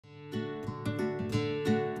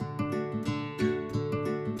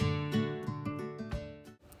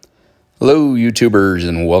Hello YouTubers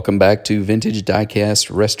and welcome back to Vintage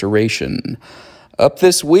Diecast Restoration. Up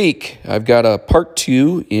this week I've got a part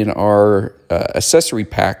 2 in our accessory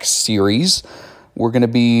pack series. We're going to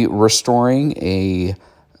be restoring a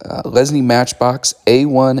Lesney Matchbox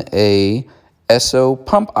A1A Esso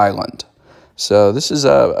pump island. So this is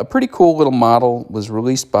a pretty cool little model. It was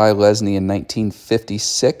released by Lesney in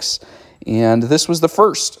 1956, and this was the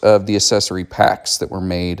first of the accessory packs that were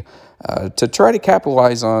made to try to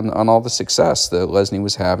capitalize on all the success that Lesney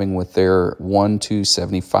was having with their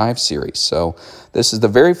 1-75 series. So this is the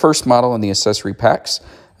very first model in the accessory packs.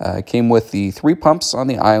 It came with the 3 pumps on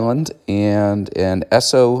the island and an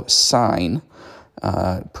Esso sign,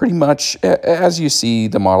 pretty much as you see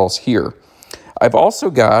the models here. I've also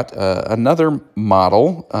got another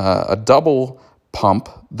model, a double pump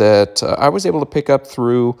that I was able to pick up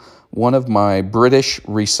through one of my British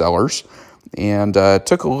resellers. And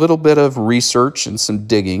took a little bit of research and some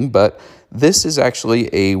digging, but this is actually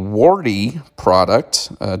a Wardie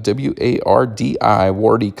product, W-A-R-D-I,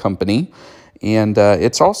 Wardie company, and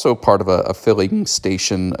it's also part of a filling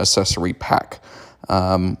station accessory pack.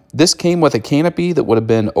 This came with a canopy that would have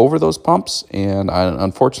been over those pumps, and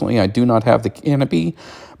unfortunately I do not have the canopy,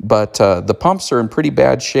 but the pumps are in pretty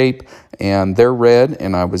bad shape, and they're red,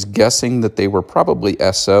 and I was guessing that they were probably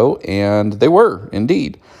Esso, and they were,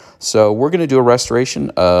 indeed. So we're going to do a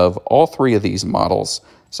restoration of all 3 of these models.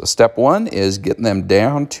 So step 1 is getting them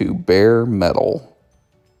down to bare metal.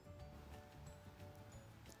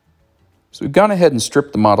 So we've gone ahead and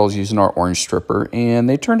stripped the models using our orange stripper, and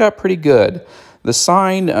they turned out pretty good. The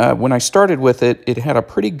sign, when I started with it, it had a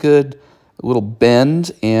pretty good little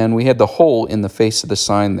bend, and we had the hole in the face of the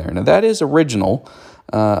sign there. Now that is original.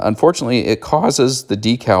 Unfortunately, it causes the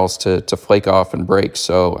decals to flake off and break.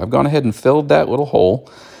 So I've gone ahead and filled that little hole.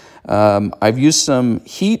 I've used some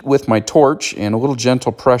heat with my torch and a little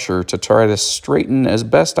gentle pressure to try to straighten as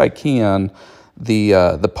best I can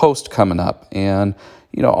the post coming up. And,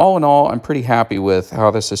 you know, all in all, I'm pretty happy with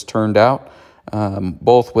how this has turned out,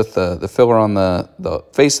 both with the filler on the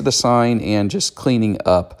face of the sign and just cleaning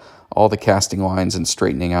up all the casting lines and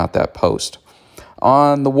straightening out that post.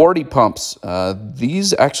 On the Wardie pumps,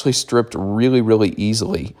 these actually stripped really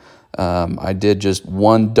easily. I did just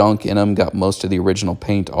one dunk in them, got most of the original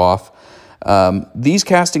paint off. These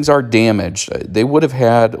castings are damaged. They would have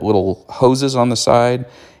had little hoses on the side,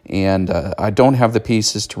 and I don't have the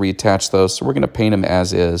pieces to reattach those, so we're going to paint them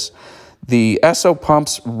as is. The Esso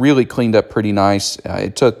pumps really cleaned up pretty nice.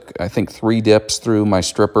 It took, I think, 3 dips through my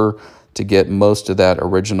stripper to get most of that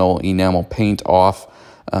original enamel paint off.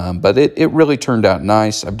 But it really turned out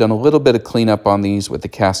nice. I've done a little bit of cleanup on these with the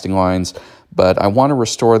casting lines, but I want to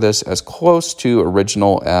restore this as close to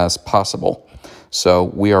original as possible. So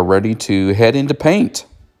we are ready to head into paint.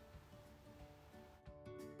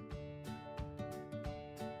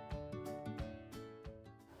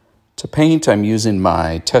 To paint, I'm using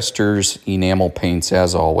my Testors enamel paints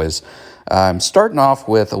as always. I'm starting off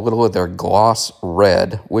with a little of their gloss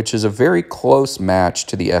red, which is a very close match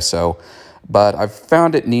to the Esso, but I've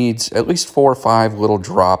found it needs at least 4 or 5 little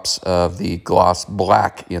drops of the gloss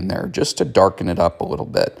black in there just to darken it up a little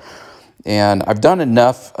bit. And I've done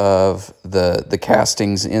enough of the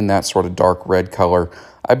castings in that sort of dark red color.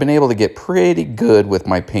 I've been able to get pretty good with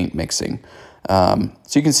my paint mixing. So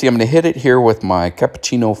you can see I'm going to hit it here with my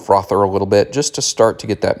cappuccino frother a little bit just to start to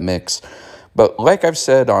get that mix. But like I've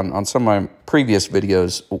said on some of my previous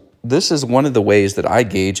videos, this is one of the ways that I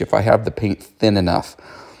gauge if I have the paint thin enough.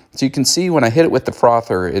 So you can see when I hit it with the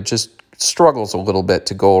frother, it just struggles a little bit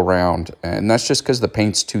to go around, and that's just because the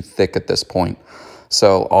paint's too thick at this point.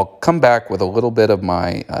 So I'll come back with a little bit of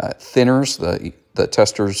my thinners, the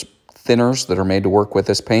Testors thinners that are made to work with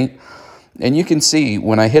this paint. And you can see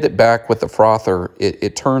when I hit it back with the frother,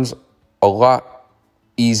 it turns a lot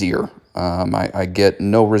easier. I get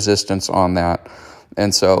no resistance on that.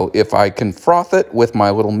 And so if I can froth it with my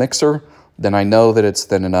little mixer, then I know that it's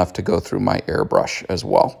thin enough to go through my airbrush as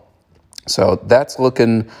well. So that's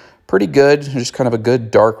looking pretty good, just kind of a good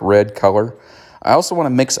dark red color. I also want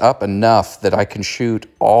to mix up enough that I can shoot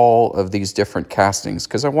all of these different castings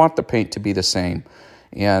because I want the paint to be the same.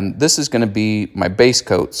 And this is going to be my base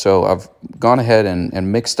coat, so I've gone ahead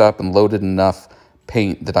and mixed up and loaded enough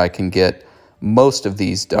paint that I can get most of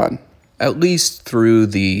these done, at least through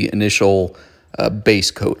the initial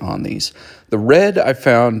base coat on these. The red, I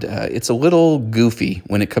found it's a little goofy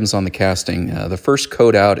when it comes on the casting. The first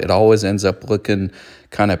coat out, it always ends up looking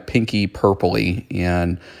kind of pinky purpley,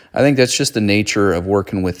 and I think that's just the nature of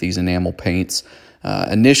working with these enamel paints.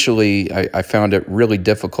 Initially, I found it really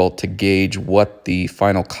difficult to gauge what the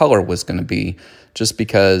final color was going to be, just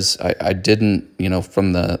because I didn't,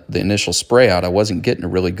 from the initial spray out, I wasn't getting a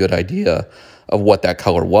really good idea of what that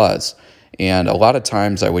color was. And a lot of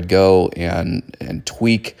times I would go and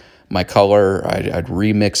tweak my color, I'd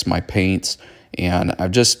remix my paints, and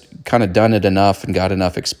I've just kind of done it enough and got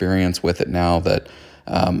enough experience with it now that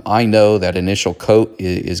I know that initial coat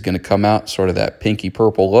is going to come out sort of that pinky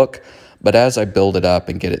purple look, but as I build it up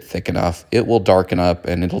and get it thick enough, it will darken up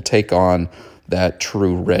and it'll take on that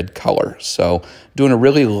true red color. So doing a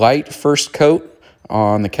really light first coat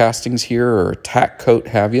on the castings here, or a tack coat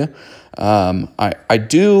have you. I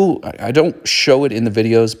don't show it in the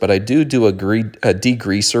videos, but I do a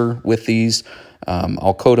degreaser with these.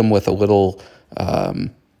 I'll coat them with a little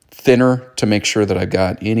thinner to make sure that I've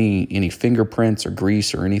got any fingerprints or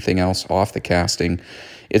grease or anything else off the casting.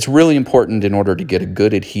 It's really important in order to get a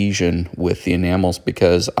good adhesion with the enamels,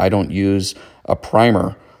 because I don't use a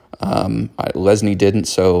primer. Lesney didn't,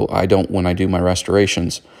 so I don't when I do my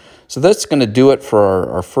restorations. So that's going to do it for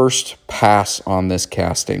our first pass on this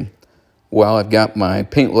casting. While I've got my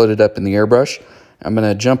paint loaded up in the airbrush, I'm going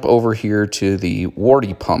to jump over here to the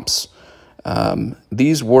Wardie pumps.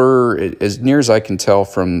 These were, as near as I can tell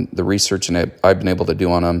from the research and I've been able to do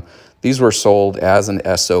on them, these were sold as an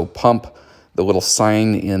Esso pump. The little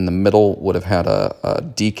sign in the middle would have had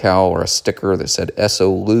a decal or a sticker that said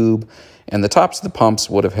Esso Lube, and the tops of the pumps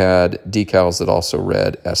would have had decals that also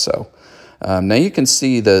read Esso. Now you can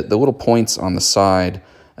see the little points on the side.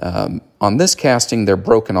 On this casting, they're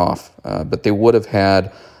broken off, but they would have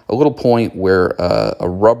had a little point where a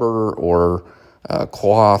rubber or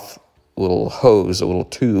cloth little hose, a little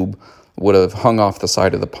tube, would have hung off the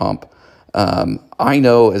side of the pump. I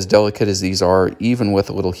know, as delicate as these are, even with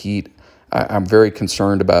a little heat, I'm very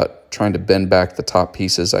concerned about trying to bend back the top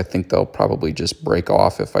pieces. I think they'll probably just break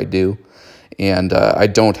off if I do. And I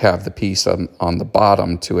don't have the piece on the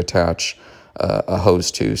bottom to attach a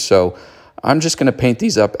hose to. So I'm just going to paint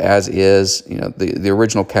these up as is. The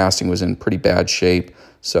original casting was in pretty bad shape,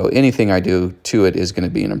 so anything I do to it is going to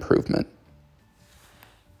be an improvement.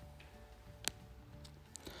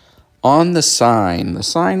 On the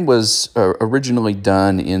sign was originally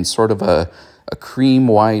done in sort of a cream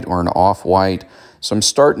white or an off-white. So I'm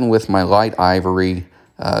starting with my light ivory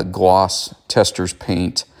gloss tester's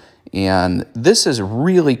paint, and this is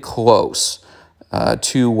really close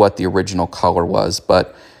to what the original color was,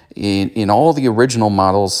 but in all the original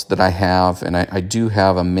models that I have, and I do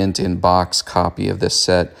have a mint in box copy of this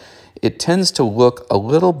set, it tends to look a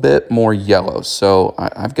little bit more yellow. So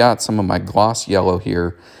I've got some of my gloss yellow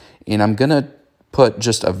here, and I'm gonna put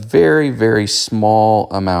just a very, very small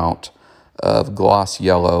amount of gloss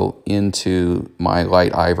yellow into my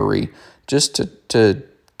light ivory, just to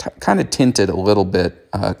kind of tint it a little bit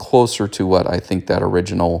closer to what I think that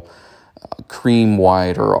original cream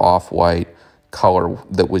white or off-white color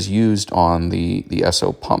that was used on the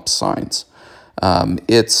Esso pump signs.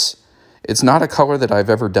 It's not a color that I've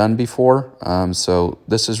ever done before, so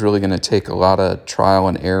this is really going to take a lot of trial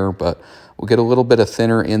and error, but we'll get a little bit of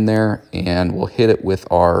thinner in there and we'll hit it with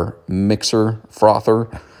our mixer frother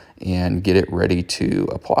and get it ready to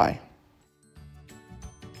apply.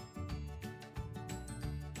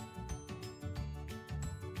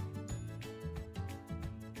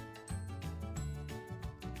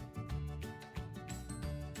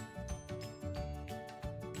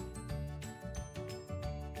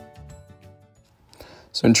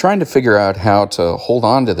 So in trying to figure out how to hold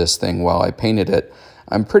on to this thing while I painted it,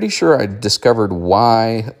 I'm pretty sure I discovered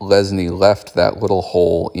why Lesney left that little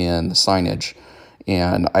hole in the signage.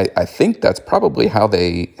 And I think that's probably how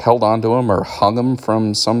they held onto them or hung them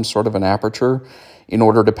from some sort of an aperture in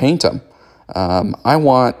order to paint them. I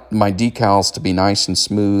want my decals to be nice and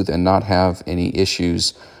smooth and not have any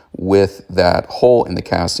issues with that hole in the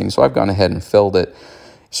casting, so I've gone ahead and filled it.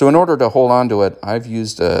 So in order to hold on to it, I've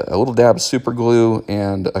used a little dab of super glue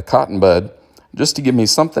and a cotton bud just to give me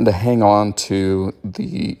something to hang on to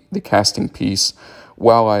the casting piece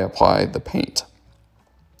while I apply the paint.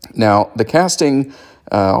 Now, the casting,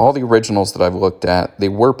 all the originals that I've looked at, they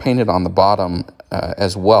were painted on the bottom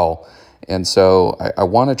as well. And so I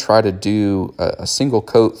want to try to do a single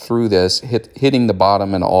coat through this, hitting the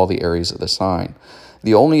bottom and all the areas of the sign.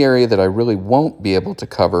 The only area that I really won't be able to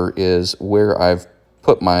cover is where I've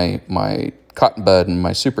put my cotton bud and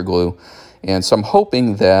my super glue. And so I'm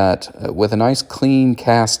hoping that with a nice clean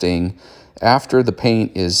casting, after the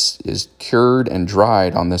paint is cured and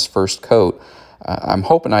dried on this first coat, I'm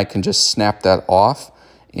hoping I can just snap that off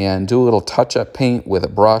and do a little touch-up paint with a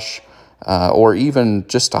brush, or even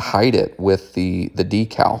just to hide it with the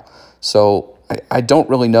decal. So I don't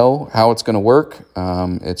really know how it's going to work.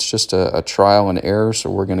 It's just a trial and error, so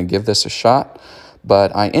we're going to give this a shot.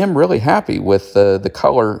 But I am really happy with the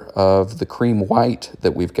color of the cream white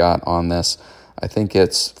that we've got on this. I think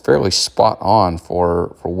it's fairly spot on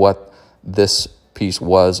for what this piece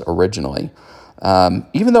was originally.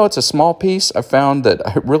 Even though it's a small piece, I found that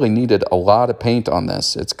I really needed a lot of paint on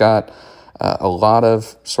this. It's got a lot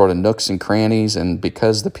of sort of nooks and crannies, and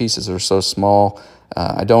because the pieces are so small,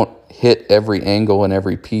 I don't hit every angle and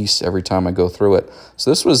every piece every time I go through it. So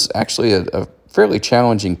this was actually a fairly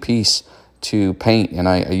challenging piece to paint, and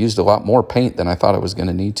I used a lot more paint than I thought I was going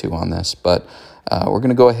to need to on this. But we're going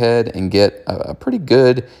to go ahead and get a pretty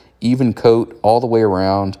good even coat all the way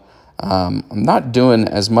around. I'm not doing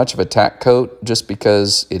as much of a tack coat just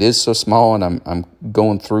because it is so small, and I'm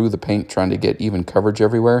going through the paint trying to get even coverage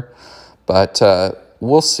everywhere. But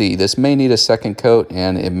we'll see. This may need a second coat,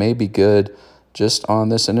 and it may be good just on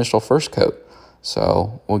this initial first coat.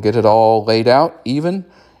 So we'll get it all laid out even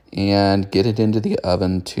and get it into the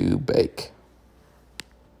oven to bake.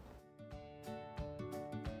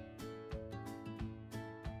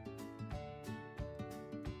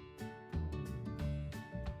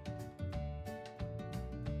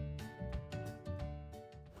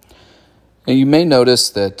 Now you may notice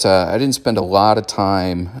that I didn't spend a lot of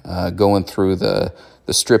time going through the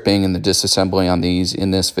stripping and the disassembly on these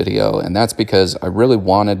in this video, and that's because I really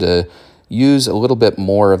wanted to use a little bit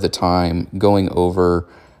more of the time going over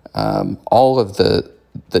all of the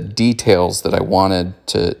details that I wanted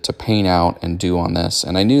to paint out and do on this.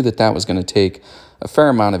 And I knew that that was going to take a fair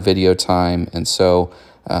amount of video time, and so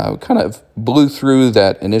we kind of blew through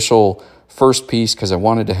that initial first piece because I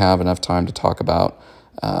wanted to have enough time to talk about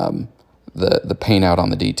the paint out on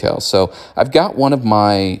the details. So I've got one of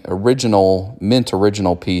my original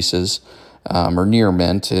pieces, or near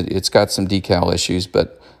mint. It's got some decal issues,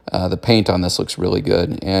 but the paint on this looks really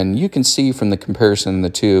good. And you can see from the comparison in the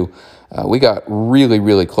two, we got really,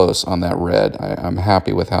 really close on that red. I'm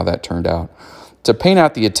happy with how that turned out. To paint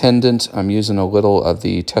out the attendant, I'm using a little of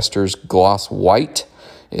the Tester's Gloss White.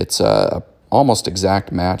 It's a almost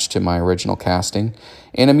exact match to my original casting.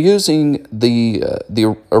 And I'm using the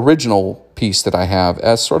original piece that I have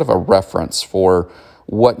as sort of a reference for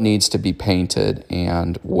what needs to be painted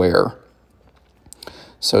and where.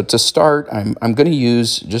 So to start, I'm going to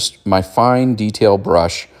use just my fine detail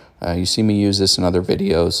brush. You see me use this in other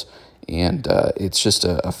videos, and it's just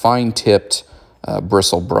a fine-tipped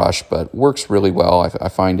bristle brush, but works really well. I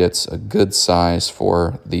find it's a good size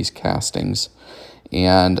for these castings.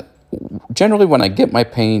 And generally when I get my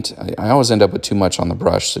paint, I always end up with too much on the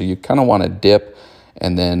brush, so you kind of want to dip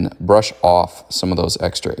and then brush off some of those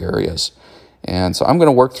extra areas. And so I'm going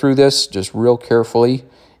to work through this just real carefully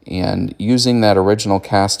and using that original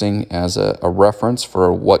casting as a reference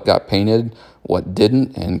for what got painted, what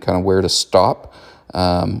didn't, and kind of where to stop.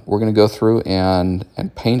 We're going to go through and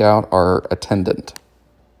paint out our attendant.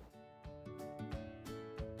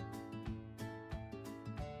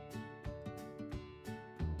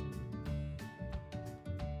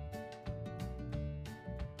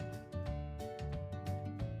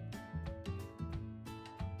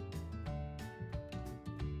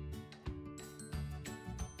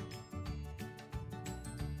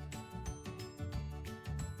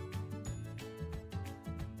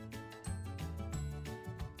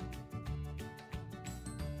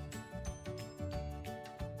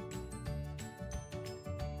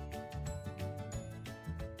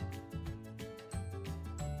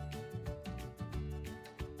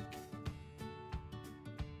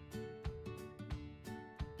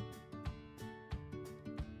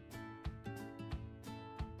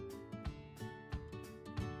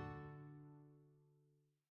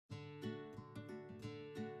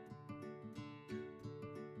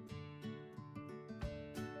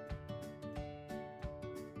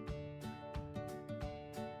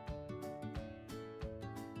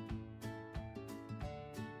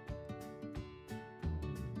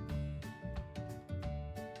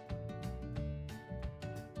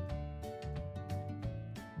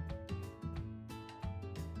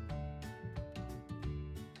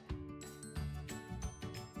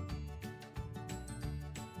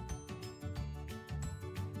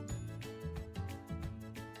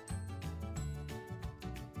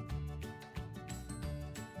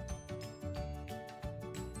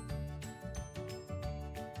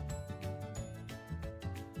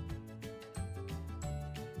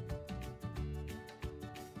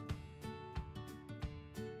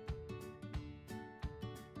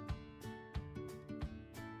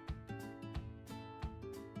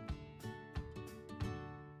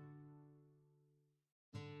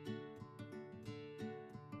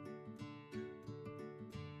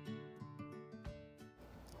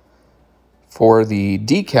 For the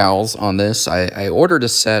decals on this, I ordered a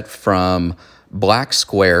set from Black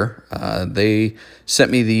Square. They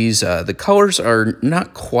sent me these. The colors are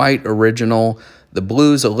not quite original. The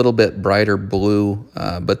blue's a little bit brighter blue,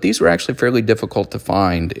 but these were actually fairly difficult to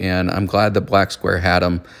find, and I'm glad that Black Square had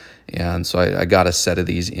them, and so I got a set of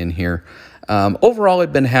these in here. Overall,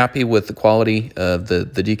 I've been happy with the quality of the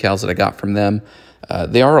decals that I got from them.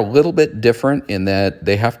 They are a little bit different in that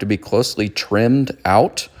they have to be closely trimmed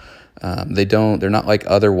out. They're not like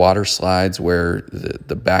other water slides where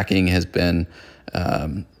the backing has been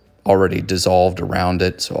already dissolved around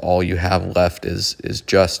it, so all you have left is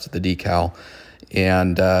just the decal.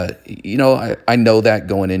 And you know, I know that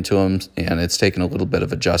going into them, and it's taken a little bit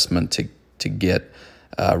of adjustment to get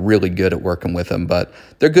really good at working with them, but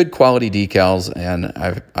they're good quality decals, and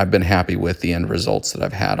I've been happy with the end results that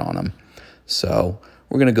I've had on them. So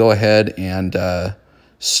we're going to go ahead and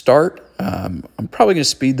start. I'm probably going to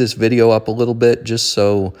speed this video up a little bit just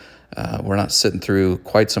so we're not sitting through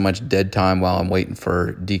quite so much dead time while I'm waiting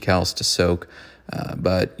for decals to soak.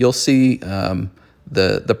 But you'll see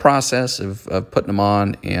the process of putting them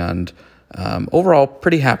on, and overall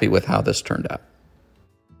pretty happy with how this turned out.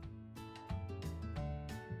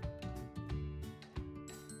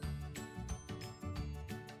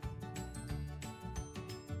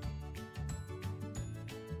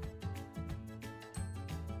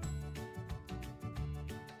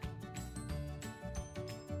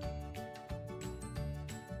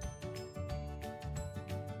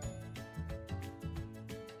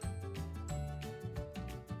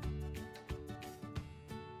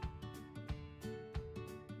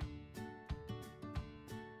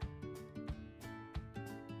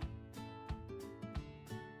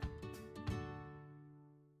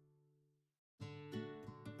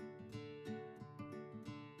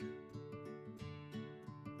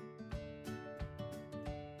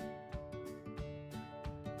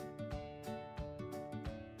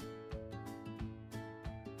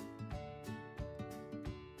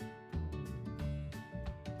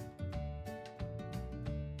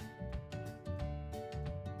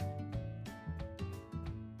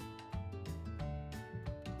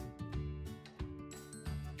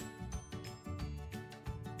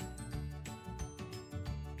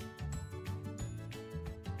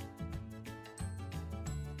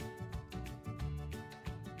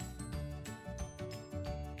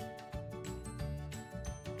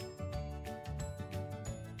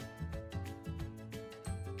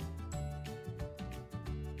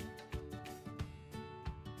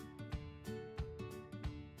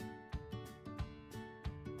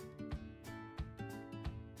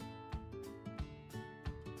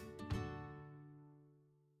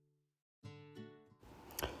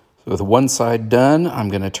 So with one side done, I'm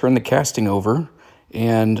going to turn the casting over.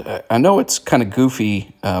 And I know it's kind of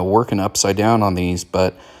goofy working upside down on these,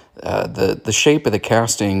 but the shape of the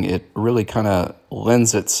casting, it really kind of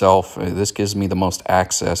lends itself. This gives me the most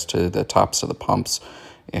access to the tops of the pumps,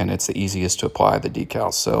 and it's the easiest to apply the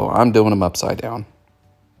decals. So I'm doing them upside down.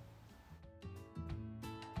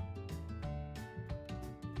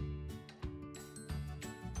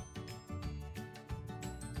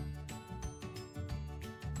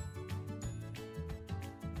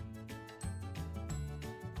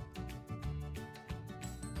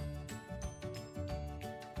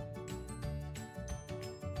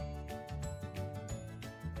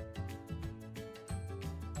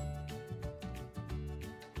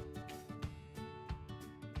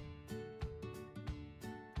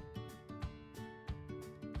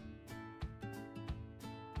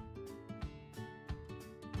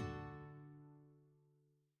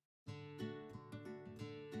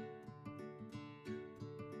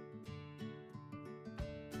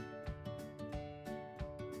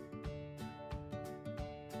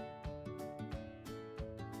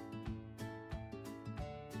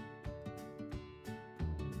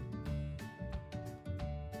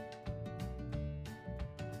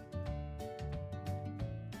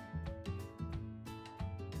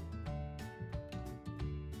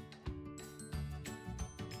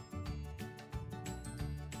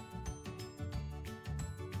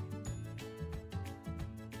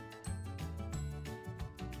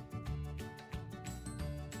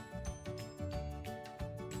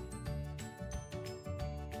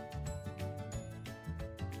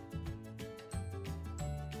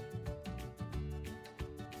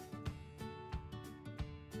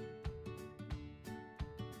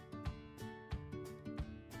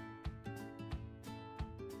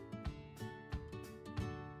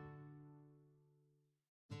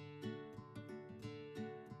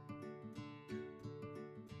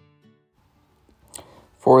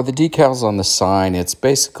 For the decals on the sign, it's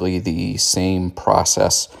basically the same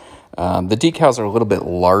process. The decals are a little bit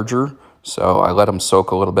larger, so I let them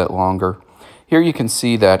soak a little bit longer. Here you can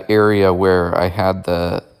see that area where I had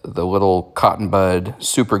the little cotton bud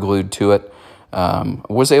super glued to it.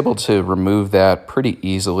 Was able to remove that pretty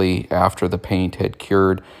easily after the paint had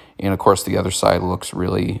cured, and of course the other side looks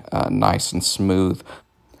really nice and smooth.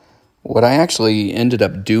 What I actually ended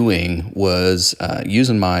up doing was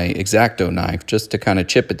using my X-Acto knife just to kind of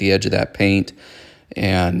chip at the edge of that paint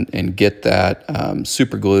and get that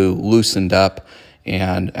super glue loosened up.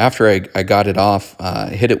 And after I got it off,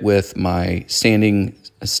 hit it with my sanding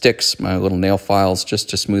sticks, my little nail files, just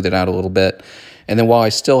to smooth it out a little bit. And then while I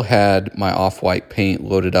still had my off-white paint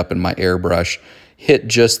loaded up in my airbrush, hit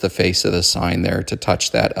just the face of the sign there to touch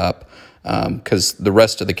that up, because the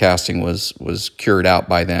rest of the casting was cured out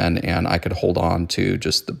by then, and I could hold on to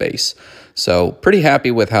just the base. So pretty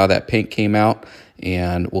happy with how that paint came out,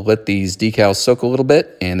 and we'll let these decals soak a little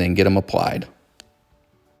bit and then get them applied.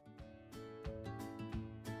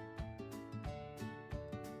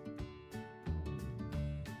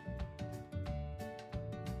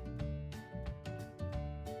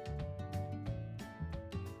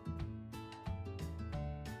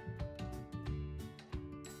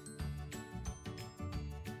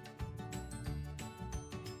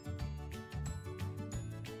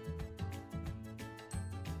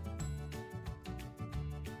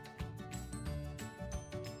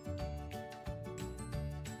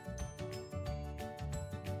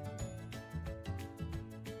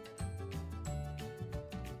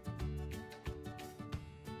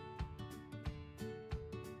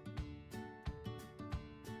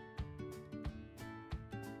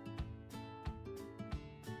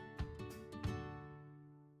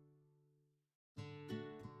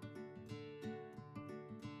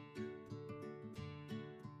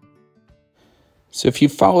 So if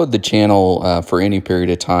you've followed the channel for any period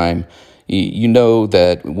of time, you know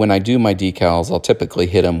that when I do my decals, I'll typically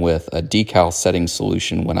hit them with a decal setting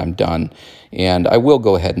solution when I'm done. And I will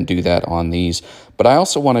go ahead and do that on these. But I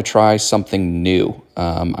also want to try something new.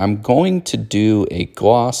 I'm going to do a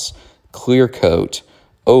gloss clear coat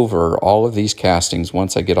over all of these castings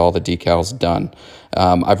once I get all the decals done.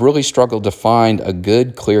 I've really struggled to find a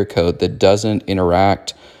good clear coat that doesn't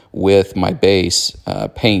interact with my base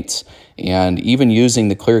paints. And even using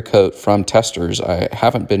the clear coat from testers, I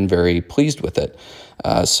haven't been very pleased with it.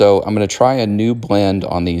 So I'm going to try a new blend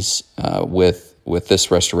on these with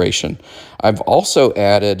this restoration. I've also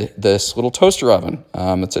added this little toaster oven.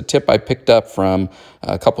 It's a tip I picked up from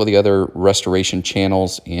a couple of the other restoration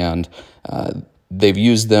channels, and they've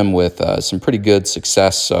used them with some pretty good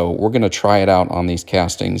success. So we're going to try it out on these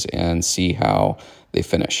castings and see how they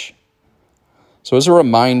finish. So as a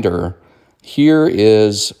reminder, here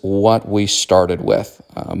is what we started with.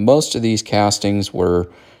 Most of these castings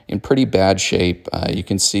were in pretty bad shape. You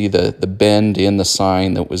can see the bend in the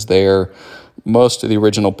sign that was there. Most of the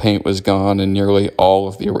original paint was gone and nearly all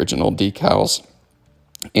of the original decals.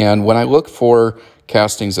 And when I look for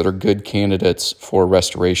castings that are good candidates for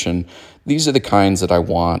restoration, these are the kinds that I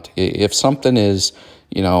want. If something is,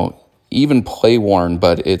 you know, even play worn,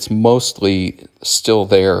 but it's mostly still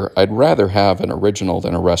there, I'd rather have an original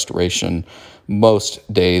than a restoration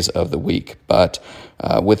most days of the week. But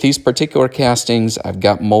with these particular castings, I've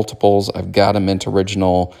got multiples, I've got a mint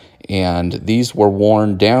original, and these were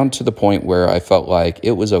worn down to the point where I felt like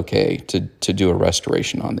it was okay to do a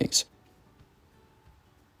restoration on these.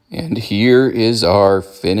 And here is our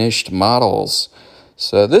finished models.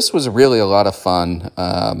 So this was really a lot of fun.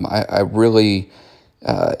 I really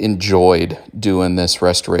enjoyed doing this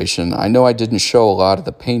restoration. I know I didn't show a lot of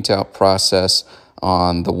the paint out process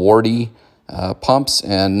on the Wardie pumps,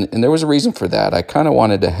 and there was a reason for that. I kind of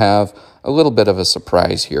wanted to have a little bit of a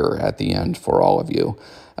surprise here at the end for all of you.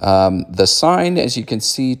 The sign, as you can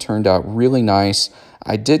see, turned out really nice.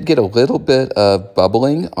 I did get a little bit of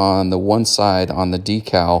bubbling on the one side on the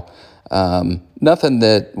decal. Nothing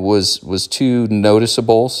that was too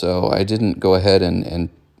noticeable, so I didn't go ahead and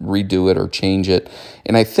redo it or change it.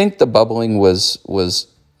 And I think the bubbling was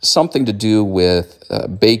something to do with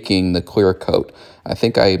baking the clear coat. I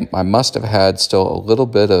think I must have had still a little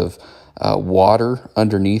bit of water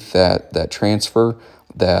underneath that transfer,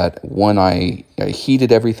 that when I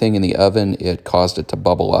heated everything in the oven, it caused it to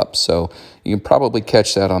bubble up. So you can probably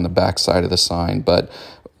catch that on the back side of the sign. But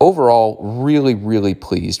overall, really, really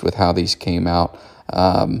pleased with how these came out.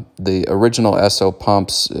 The original Esso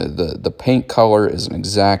pumps, the paint color is an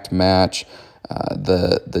exact match.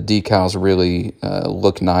 The decals really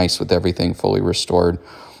look nice with everything fully restored.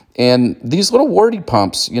 And these little Wardie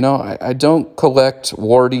pumps, you know, I don't collect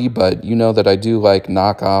Wardie, but you know that I do like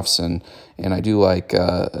knockoffs, and I do like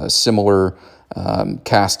similar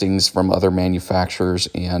castings from other manufacturers,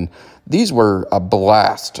 and these were a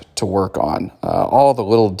blast to work on. All the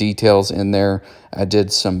little details in there. I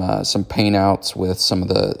did some paint outs with some of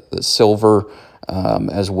the silver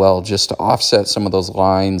as well, just to offset some of those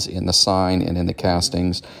lines in the sign and in the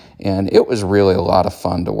castings. And it was really a lot of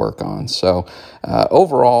fun to work on. So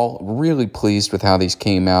overall, really pleased with how these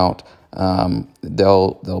came out.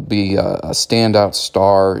 They'll be a standout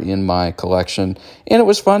star in my collection, and it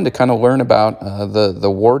was fun to kind of learn about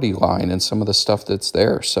the Wardie line and some of the stuff that's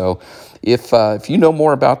there. So if you know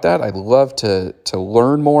more about that, I'd love to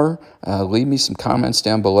learn more. Leave me some comments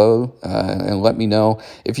down below and let me know.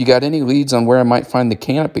 If you got any leads on where I might find the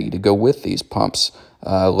canopy to go with these pumps,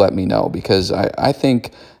 let me know, because I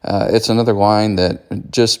think it's another line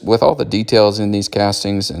that, just with all the details in these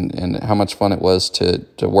castings and how much fun it was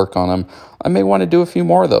to work on them, I may want to do a few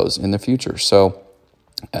more of those in the future. So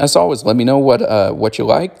as always, let me know what you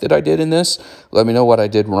like that I did in this. Let me know what I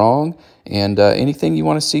did wrong, and anything you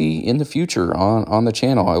want to see in the future on the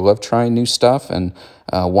channel. I love trying new stuff, and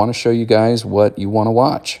want to show you guys what you want to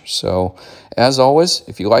watch. So as always,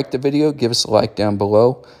 if you liked the video, give us a like down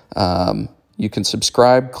below. You can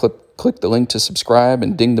subscribe, click the link to subscribe,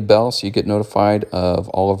 and ding the bell so you get notified of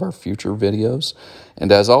all of our future videos.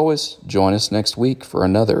 And as always, join us next week for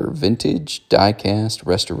another vintage diecast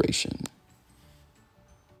restoration.